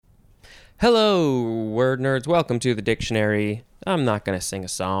Hello, word nerds. Welcome to the dictionary. I'm not going to sing a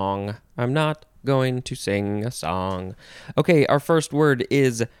song. Okay, our first word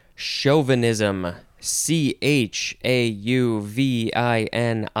is chauvinism.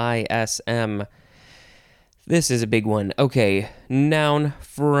 chauvinism. This is a big one. Okay, noun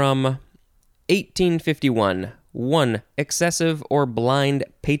from 1851. 1. Excessive or blind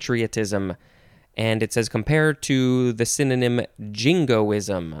patriotism. And it says compared to the synonym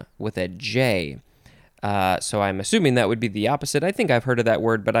jingoism with a J. So I'm assuming that would be the opposite. I think I've heard of that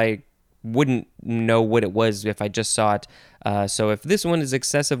word, but I wouldn't know what it was if I just saw it. So if this one is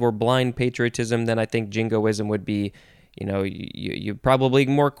excessive or blind patriotism, then I think jingoism would be, you probably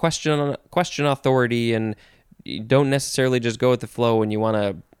more question authority, and you don't necessarily just go with the flow, and you want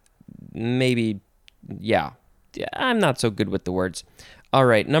to maybe, I'm not so good with the words. All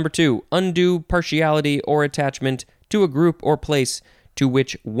right, number 2, undue partiality or attachment to a group or place to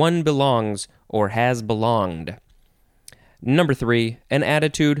which one belongs or has belonged. Number 3, an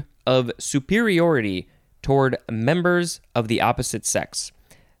attitude of superiority toward members of the opposite sex.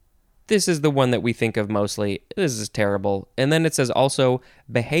 This is the one that we think of mostly. This is terrible. And then it says also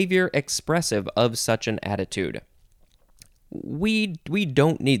behavior expressive of such an attitude. We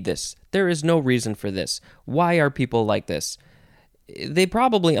don't need this. There is no reason for this. Why are people like this? They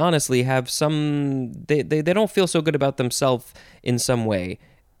probably honestly have some, they don't feel so good about themselves in some way,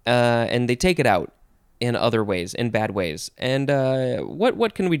 and they take it out in other ways, in bad ways. And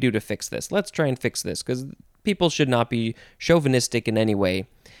what can we do to fix this? Let's try and fix this, because people should not be chauvinistic in any way.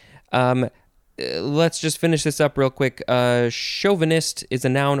 Let's just finish this up real quick. Chauvinist is a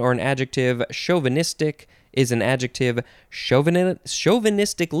noun or an adjective. Chauvinistic is an adjective.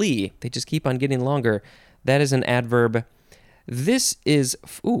 Chauvinistically, they just keep on getting longer. That is an adverb. This is,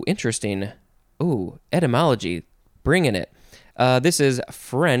 interesting. Etymology, bringing it. This is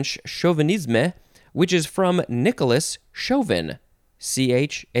French chauvinisme, which is from Nicolas Chauvin.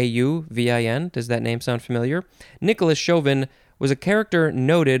 Chauvin. Does that name sound familiar? Nicolas Chauvin was a character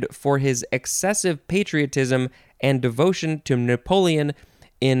noted for his excessive patriotism and devotion to Napoleon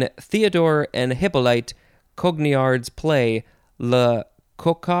in Theodore and Hippolyte Cogniard's play Le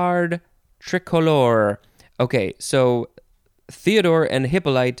Cocarde Tricolore. Okay, so Theodore and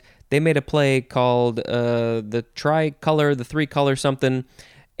Hippolyte, they made a play called the Tricolor, the Three-Color something,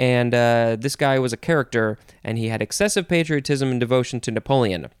 and this guy was a character, and he had excessive patriotism and devotion to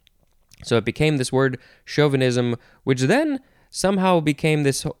Napoleon. So it became this word chauvinism, which then somehow became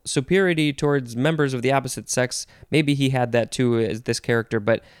this superiority towards members of the opposite sex. Maybe he had that too as this character,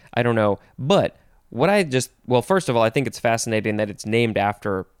 but I don't know. But first of all, I think it's fascinating that it's named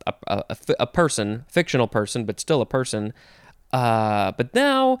after a person, fictional person, but still a person. But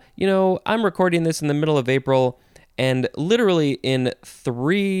now, I'm recording this in the middle of April, and literally in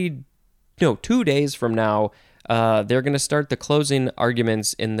 2 days from now, they're going to start the closing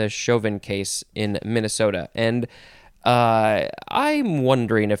arguments in the Chauvin case in Minnesota. And I'm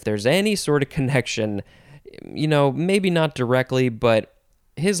wondering if there's any sort of connection, maybe not directly, but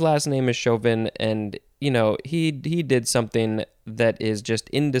his last name is Chauvin, and, he did something that is just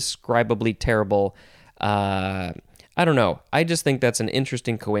indescribably terrible. I don't know. I just think that's an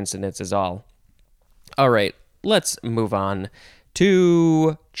interesting coincidence is all. All right, let's move on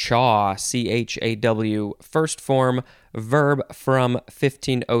to chaw, C-H-A-W, first form verb from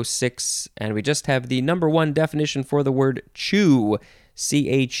 1506, and we just have the number 1 definition for the word chew,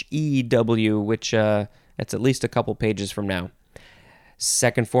 C-H-E-W, which that's at least a couple pages from now.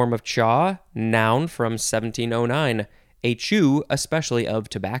 Second form of chaw, noun from 1709, a chew, especially of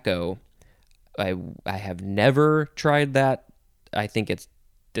tobacco. I have never tried that. I think it's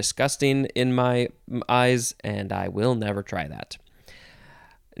disgusting in my eyes, and I will never try that.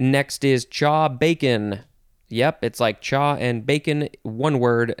 Next is chaw bacon. Yep, it's like chaw and bacon, one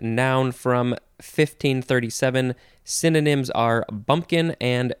word, noun from 1537. Synonyms are bumpkin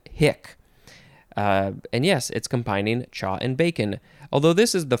and hick. And yes, it's combining chaw and bacon. Although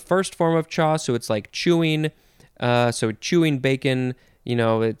this is the first form of chaw, so it's like chewing. So chewing bacon,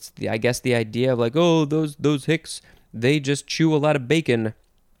 it's I guess the idea of like, those hicks, they just chew a lot of bacon.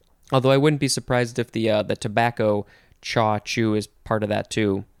 Although I wouldn't be surprised if the tobacco chaw chew is part of that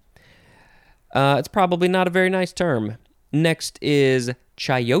too. It's probably not a very nice term. Next is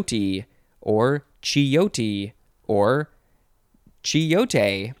chayote or chiote or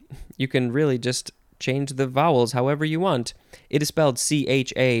chiote. You can really just change the vowels however you want. It is spelled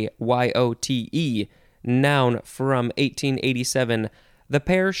C-H-A-Y-O-T-E. Noun from 1887. The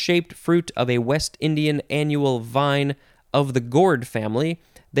pear-shaped fruit of a West Indian annual vine of the gourd family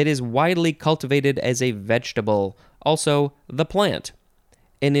that is widely cultivated as a vegetable. Also, the plant.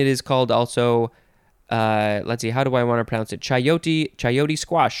 and it is called also, let's see, how do I want to pronounce it? Chayote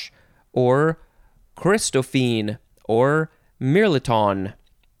squash, or Christophine, or mirliton.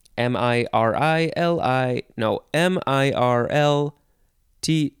 What?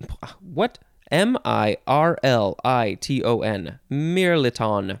 Mirliton.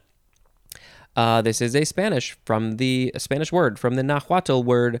 Mirliton. This is a Spanish word from the Nahuatl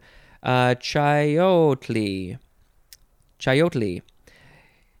word chayotli. Chayotli.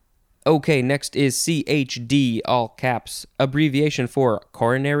 Okay, next is CHD, all caps, abbreviation for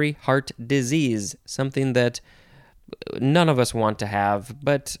coronary heart disease, something that none of us want to have,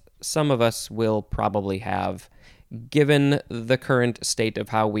 but some of us will probably have, given the current state of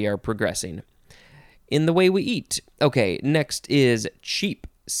how we are progressing in the way we eat. Okay, next is cheap,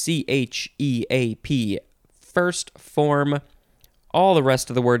 CHEAP, first form. All the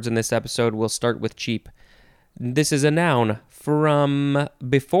rest of the words in this episode will start with cheap. This is a noun from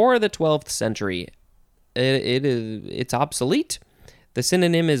before the 12th century. It's obsolete. The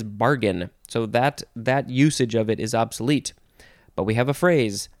synonym is bargain, so that usage of it is obsolete. But we have a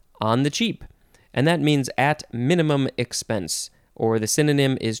phrase, on the cheap, and that means at minimum expense, or the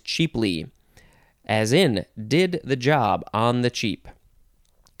synonym is cheaply, as in, did the job on the cheap.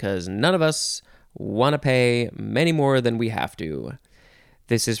 Because none of us want to pay many more than we have to.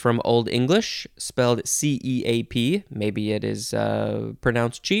 This is from Old English, spelled CEAP. Maybe it is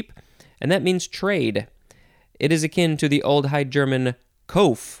pronounced cheap, and that means trade. It is akin to the Old High German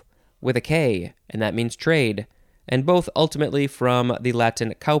Kauf with a K, and that means trade, and both ultimately from the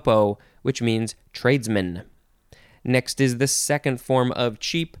Latin kaupo, which means tradesman. Next is the second form of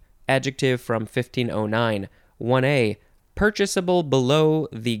cheap, adjective from 1509. 1a, purchasable below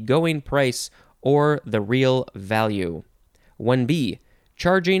the going price or the real value. 1b,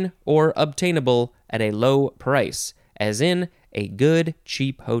 charging or obtainable at a low price, as in a good,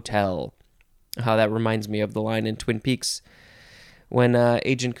 cheap hotel. That reminds me of the line in Twin Peaks when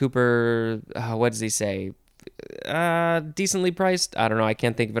Agent Cooper, what does he say? Decently priced? I don't know. I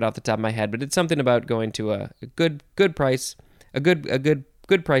can't think of it off the top of my head, but it's something about going to a good price, a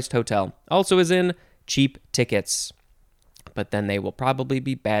good priced hotel. Also as in cheap tickets, but then they will probably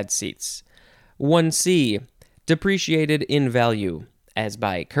be bad seats. 1c, depreciated in value, as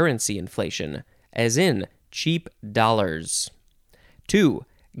by currency inflation, as in cheap dollars. 2,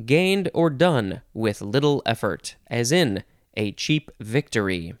 gained or done with little effort, as in a cheap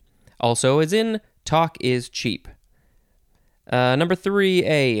victory. Also as in talk is cheap. Number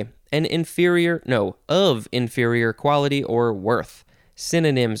 3a, of inferior quality or worth.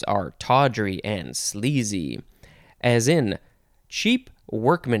 Synonyms are tawdry and sleazy, as in cheap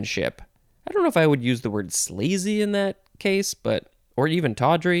workmanship. I don't know if I would use the word sleazy in that case, or even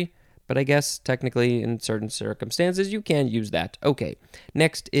tawdry, but I guess technically in certain circumstances you can use that. Okay,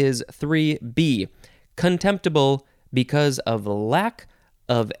 next is 3b, contemptible because of lack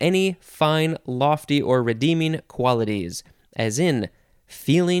of any fine, lofty, or redeeming qualities, as in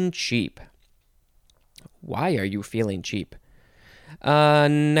feeling cheap. Why are you feeling cheap?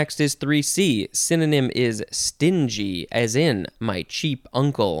 Next is 3c, synonym is stingy, as in my cheap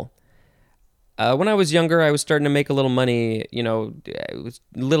uncle. When I was younger, I was starting to make a little money,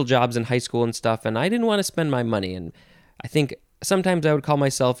 little jobs in high school and stuff, and I didn't want to spend my money. And I think sometimes I would call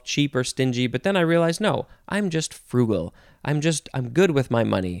myself cheap or stingy, but then I realized, no, I'm just frugal. I'm good with my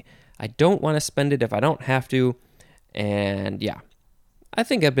money. I don't want to spend it if I don't have to. And yeah, I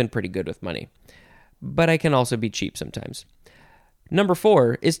think I've been pretty good with money, but I can also be cheap sometimes. Number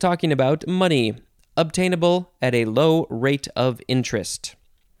 4 is talking about money, obtainable at a low rate of interest.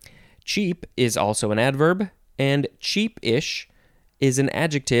 Cheap is also an adverb, and cheap-ish is an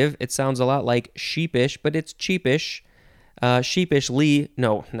adjective. It sounds a lot like sheepish, but it's cheapish. I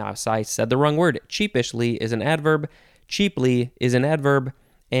said the wrong word. Cheapishly is an adverb, cheaply is an adverb,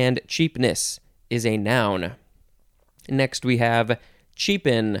 and cheapness is a noun. Next we have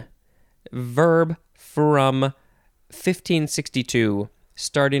cheapen, verb from 1562,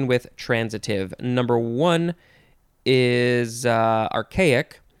 starting with transitive. Number 1 is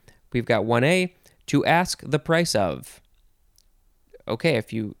archaic. We've got 1a, to ask the price of. Okay,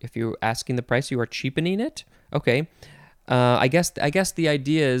 if you're asking the price, you are cheapening it. Okay, I guess the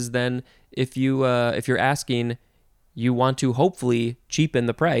idea is then if you're asking, you want to hopefully cheapen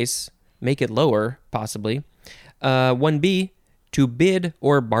the price, make it lower possibly. 1b, to bid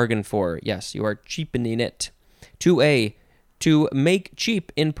or bargain for. Yes, you are cheapening it. 2a, to make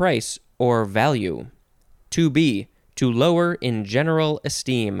cheap in price or value. 2b, to lower in general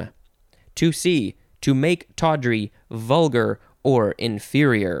esteem. 2c, to make tawdry, vulgar, or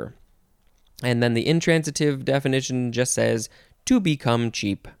inferior. And then the intransitive definition just says to become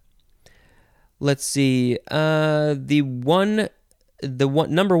cheap. Let's see. Number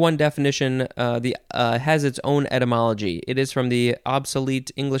one definition has its own etymology. It is from the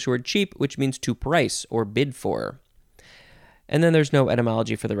obsolete English word cheap, which means to price or bid for. And then there's no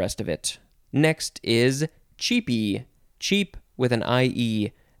etymology for the rest of it. Next is cheapy, cheap with an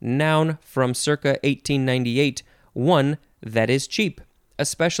IE, noun from circa 1898, one that is cheap,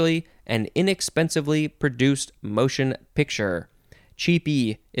 especially an inexpensively produced motion picture.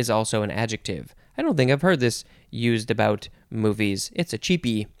 Cheapy is also an adjective. I don't think I've heard this used about movies. It's a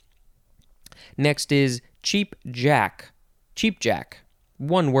cheapy. Next is cheap jack. Cheap jack.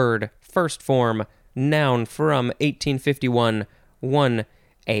 One word, first form, noun from 1851. 1.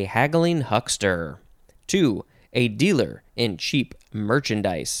 A haggling huckster. 2. A dealer in cheap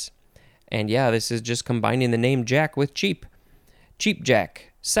merchandise. And yeah, this is just combining the name Jack with cheap. Cheap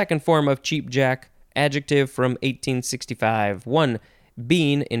jack. Second form of cheap jack, adjective from 1865. 1.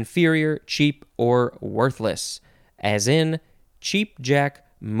 Being inferior, cheap, or worthless. As in, cheap jack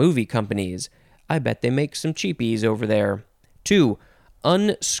movie companies. I bet they make some cheapies over there. 2.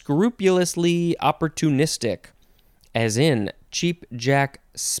 Unscrupulously opportunistic. As in, cheap jack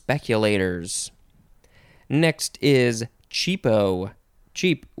speculators. Next is cheapo.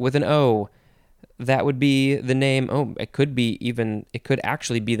 Cheap with an O. That would be the name. It could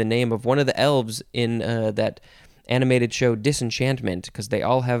actually be the name of one of the elves in that animated show Disenchantment, because they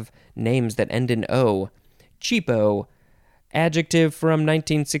all have names that end in O. Cheapo. Adjective from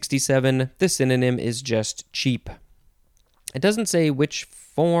 1967. The synonym is just cheap. It doesn't say which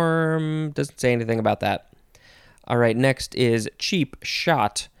form, doesn't say anything about that. All right, next is cheap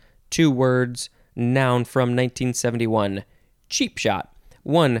shot. 2 words, noun from 1971. Cheap shot.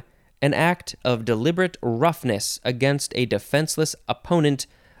 1. An act of deliberate roughness against a defenseless opponent,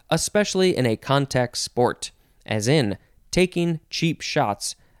 especially in a contact sport, as in taking cheap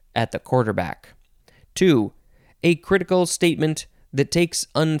shots at the quarterback. 2. A critical statement that takes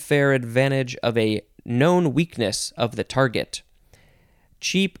unfair advantage of a known weakness of the target.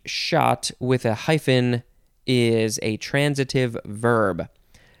 Cheap shot with a hyphen is a transitive verb.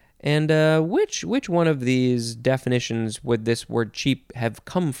 And which one of these definitions would this word cheap have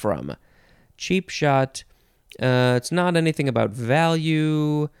come from? Cheap shot, it's not anything about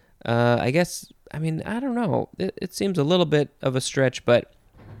value. I don't know. It seems a little bit of a stretch, but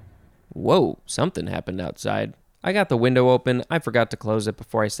whoa, something happened outside. I got the window open. I forgot to close it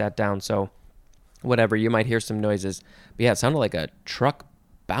before I sat down, so whatever. You might hear some noises. But yeah, it sounded like a truck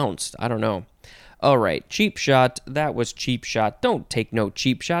bounced. I don't know. All right, cheap shot. That was cheap shot. Don't take no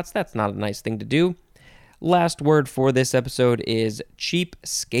cheap shots. That's not a nice thing to do. Last word for this episode is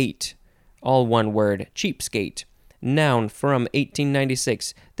cheapskate. All one word, cheapskate. Noun from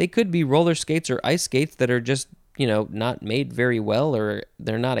 1896. They could be roller skates or ice skates that are just, not made very well, or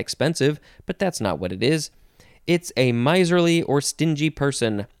they're not expensive, but that's not what it is. It's a miserly or stingy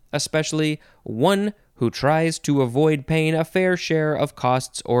person, especially one who tries to avoid paying a fair share of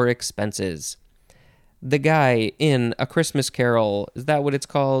costs or expenses. The guy in A Christmas Carol, is that what it's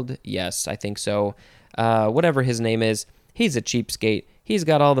called? Yes, I think so. Whatever his name is, he's a cheapskate. He's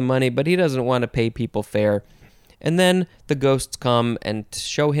got all the money, but he doesn't want to pay people fair. And then the ghosts come and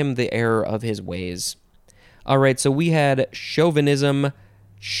show him the error of his ways. All right, so we had chauvinism,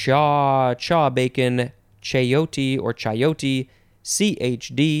 chaw bacon, chayote or chayote,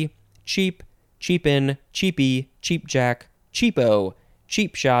 CHD, cheap, cheapin, cheapy, cheapjack, cheapo,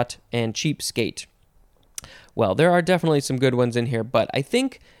 cheap shot, and cheapskate. Well, there are definitely some good ones in here, but I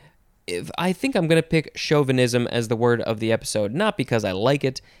think I'm going to pick chauvinism as the word of the episode, not because I like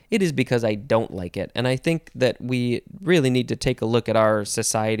it, it is because I don't like it. And I think that we really need to take a look at our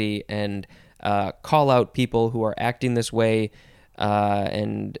society and call out people who are acting this way,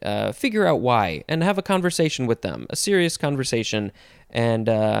 and figure out why, and have a conversation with them, a serious conversation, and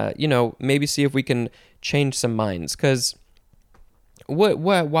maybe see if we can change some minds. Because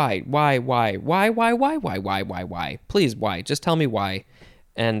why? Please, why? Just tell me why,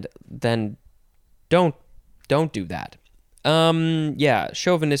 and then don't do that.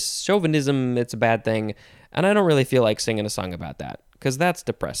 Chauvinism, it's a bad thing, and I don't really feel like singing a song about that because that's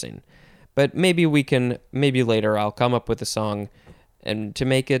depressing. But maybe later I'll come up with a song and to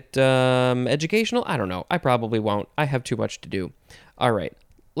make it educational. I don't know. I probably won't. I have too much to do. All right,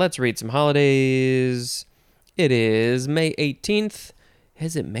 let's read some holidays. It is May 18th.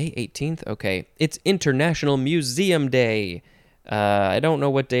 Is it May 18th? Okay. It's International Museum Day. I don't know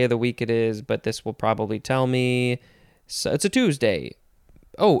what day of the week it is, but this will probably tell me. So it's a Tuesday.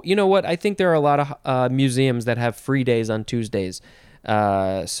 Oh, you know what? I think there are a lot of museums that have free days on Tuesdays.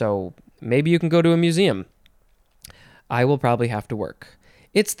 So maybe you can go to a museum. I will probably have to work.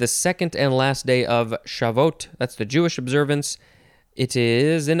 It's the second and last day of Shavuot. That's the Jewish observance. It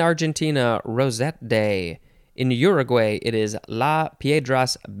is in Argentina, Rosette Day. In Uruguay, it is La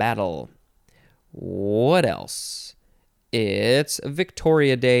Piedras Battle. What else? It's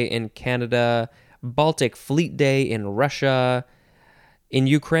Victoria Day in Canada, Baltic Fleet Day in Russia. In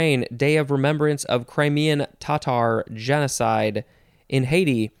Ukraine, Day of Remembrance of Crimean Tatar Genocide. In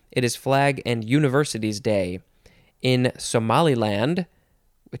Haiti, it is Flag and Universities Day. In Somaliland,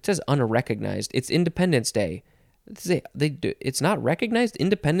 it says unrecognized. It's Independence Day. It's not recognized?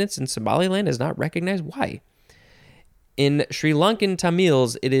 Independence in Somaliland is not recognized? Why? In Sri Lankan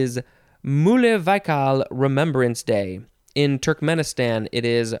Tamils, it is Mulevaikal Remembrance Day. In Turkmenistan, it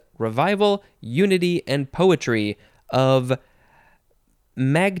is Revival, Unity, and Poetry of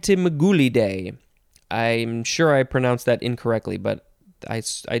Magtimguli Day. I'm sure I pronounced that incorrectly, but I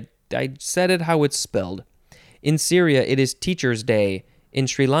said it how it's spelled. In Syria, it is Teachers' Day. In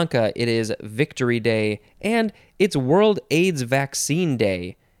Sri Lanka, it is Victory Day, and it's World AIDS Vaccine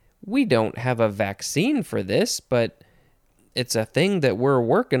Day. We don't have a vaccine for this, but it's a thing that we're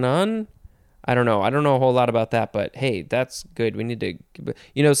working on. I don't know a whole lot about that, but hey, that's good. We need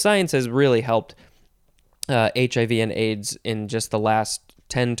to, science has really helped HIV and AIDS in just the last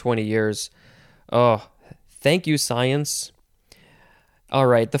 10, 20 years. Oh, thank you, science. All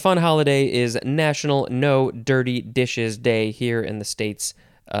right, the fun holiday is National No Dirty Dishes Day here in the States.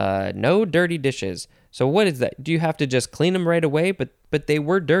 No dirty dishes. So what is that? Do you have to just clean them right away? But they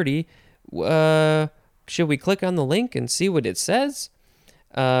were dirty. Should we click on the link and see what it says?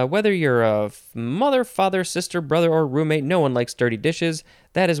 Whether you're a mother, father, sister, brother, or roommate, no one likes dirty dishes.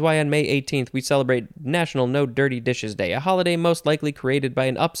 That is why on May 18th, we celebrate National No Dirty Dishes Day, a holiday most likely created by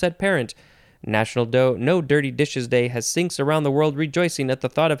an upset parent. National No Dirty Dishes Day has sinks around the world rejoicing at the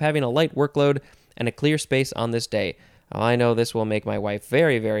thought of having a light workload and a clear space on this day. Oh, I know this will make my wife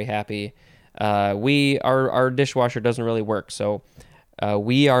very, very happy. Our dishwasher doesn't really work, so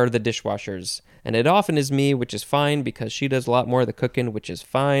we are the dishwashers. And it often is me, which is fine because she does a lot more of the cooking, which is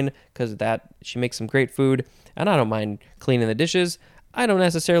fine because of that. She makes some great food, and I don't mind cleaning the dishes. I don't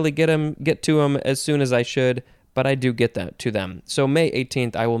necessarily get to them as soon as I should, but I do get to them. So May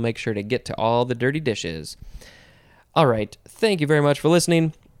 18th, I will make sure to get to all the dirty dishes. All right, thank you very much for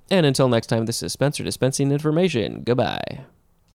listening, and until next time, this is Spencer dispensing information. Goodbye.